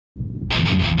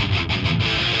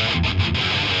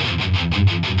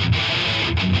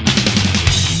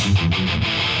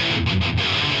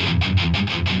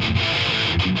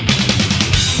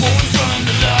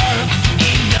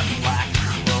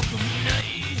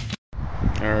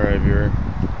drive viewer.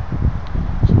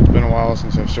 So it's been a while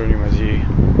since I've showed you my Z. A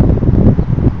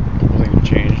couple things have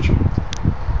changed.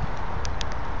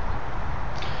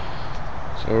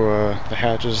 So the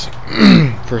hatch is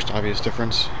first obvious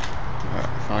difference.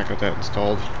 I finally got that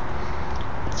installed.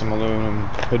 Some aluminum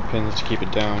hood pins to keep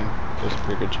it down. Does a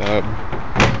pretty good job.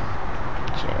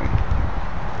 So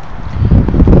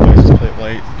license plate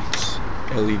light. It's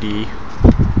LED.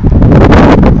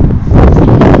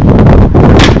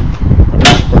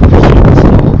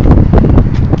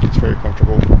 It's very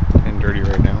comfortable and dirty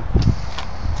right now.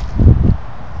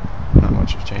 Not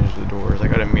much has changed to the doors. I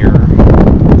got a mirror.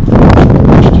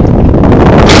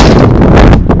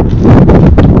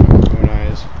 Moon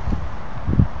eyes.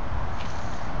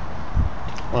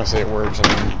 When I say it works, I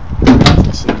mean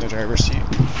I sit in the driver's seat.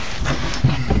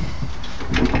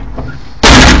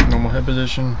 Normal head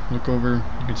position. Look over.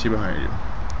 You can see behind you.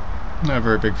 Not a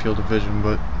very big field of vision,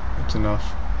 but it's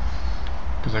enough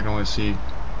because I can only see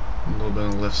a little bit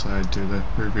on the left side to the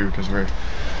rear view because where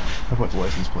I put the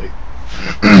license plate.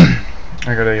 I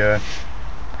got a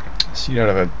seat out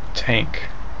of a tank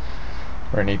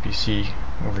or an APC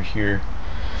over here.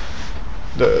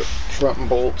 The front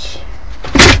bolts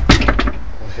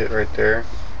will hit right there.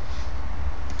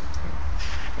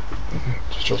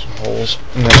 Just show some holes,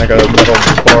 and then I got a metal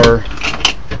bar.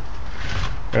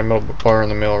 Got a metal bar in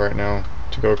the middle right now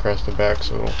to go across the back,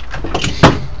 so it'll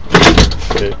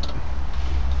fit.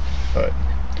 But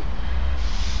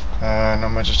not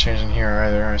much has changed in here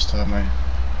either. I still have my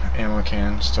ammo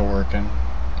can still working.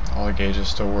 All the gauges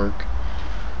still work.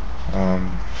 The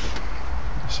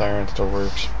siren still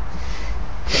works.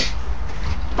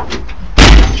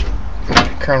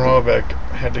 Crown Wellback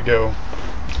had to go.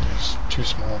 It's too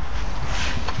small.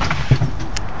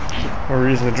 What a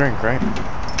reason to drink, right?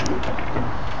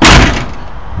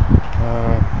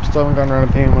 Still haven't gotten around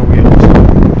to painting my wheels.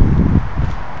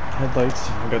 Headlights,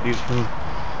 I got these from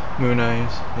Moon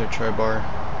Eyes. They're tri-bar.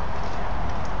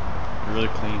 They're really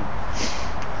clean.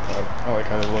 I like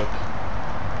how they look. I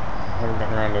haven't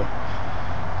gotten around to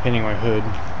painting my hood.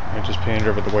 I just painted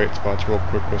over the white spots real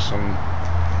quick with some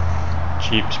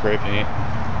cheap spray paint.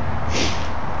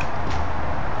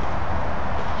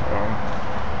 So,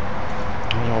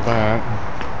 there's all that.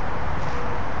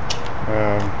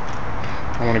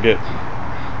 I want to get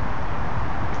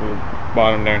to the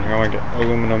bottom down here. I want to get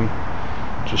aluminum,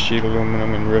 just sheet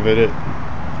aluminum, and rivet it.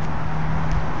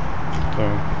 So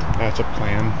that's a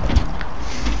plan.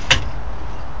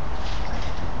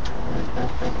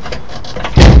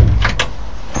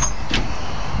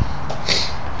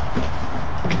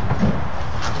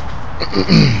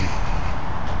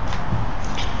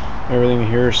 Everything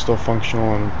here is still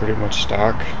functional and pretty much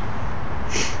stock.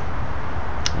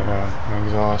 My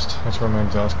exhaust, that's where my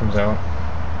exhaust comes out.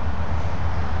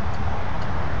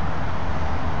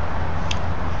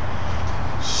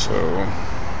 So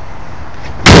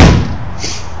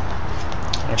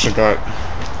I actually got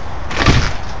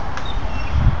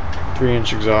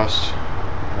 3-inch exhaust.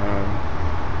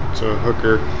 It's a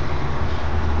Hooker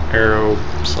Arrow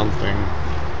something.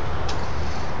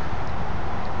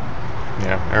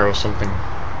 Yeah, Arrow something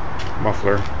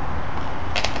muffler,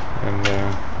 and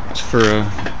it's for a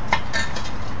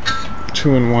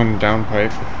 2-in-1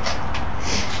 downpipe.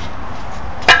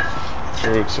 So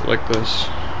it's like this.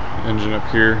 Engine up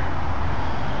here,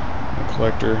 a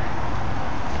collector.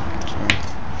 So,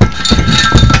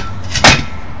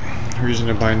 reason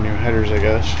to buy new headers, I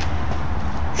guess.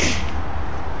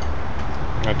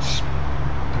 That's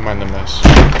mind the mess.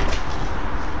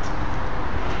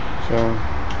 So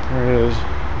there it is.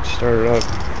 Let's start it up.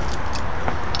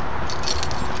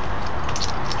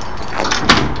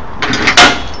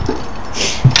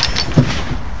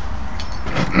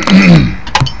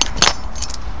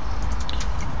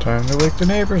 Time to wake the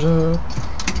neighbors up.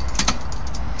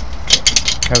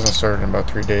 Hasn't started in about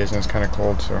 3 days and it's kind of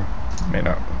cold, so it may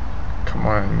not come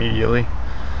on immediately.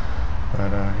 But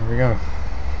here we go.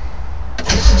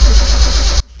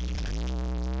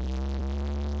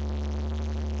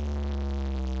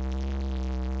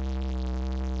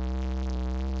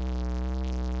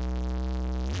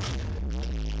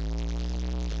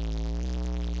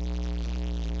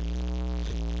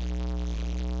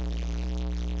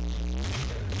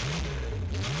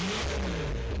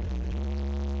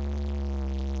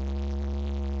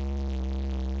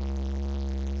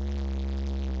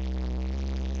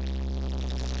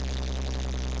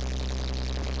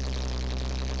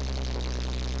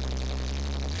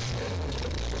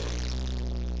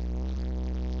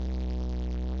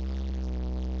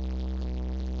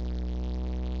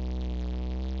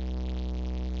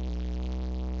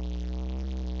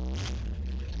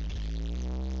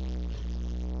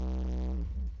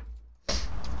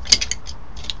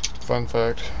 fun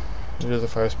fact, it is a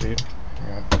 5-speed.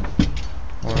 Yeah.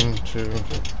 1, 2,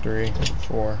 3,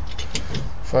 4,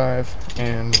 5,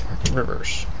 and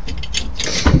reverse.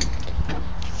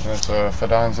 And it's a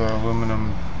Fidanza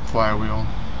aluminum flywheel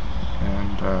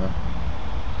and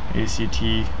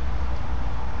ACT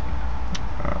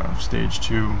stage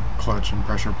 2 clutch and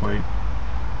pressure plate.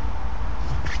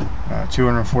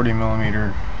 240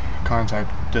 millimeter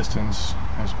contact distance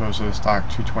as opposed to the stock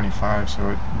 225, so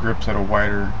it grips at a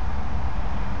wider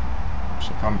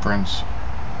circumference,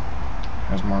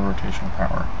 has more rotational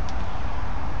power.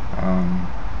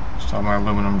 Still my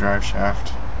aluminum drive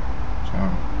shaft, so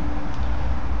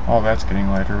all that's getting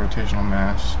lighter, rotational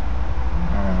mass.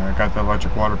 I got the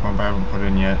electric water pump I haven't put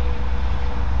in yet,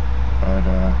 but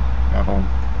that'll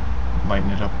lighten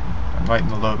it up, lighten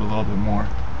the load a little bit more.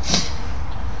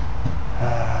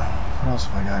 What else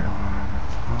have I got going on?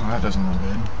 Oh, that doesn't look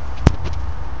good.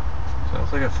 So it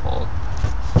looks like a fault.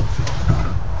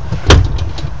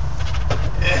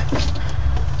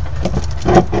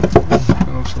 It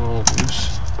looks a little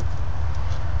loose.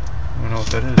 I don't know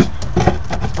what that is.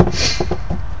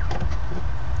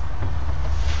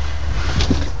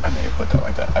 I may have put that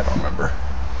like that. I don't remember.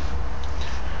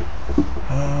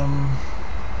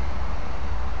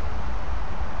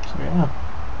 So yeah.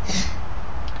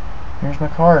 Here's my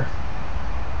car.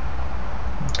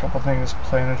 A couple things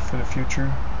planned for the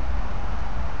future.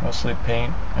 Mostly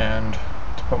paint and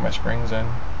to put my springs in.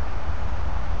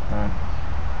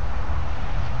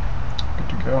 Good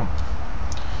to go.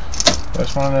 I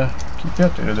just wanted to keep you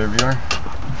updated there, viewer.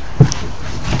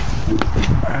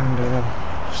 And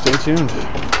stay tuned.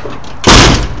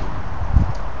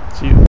 See you.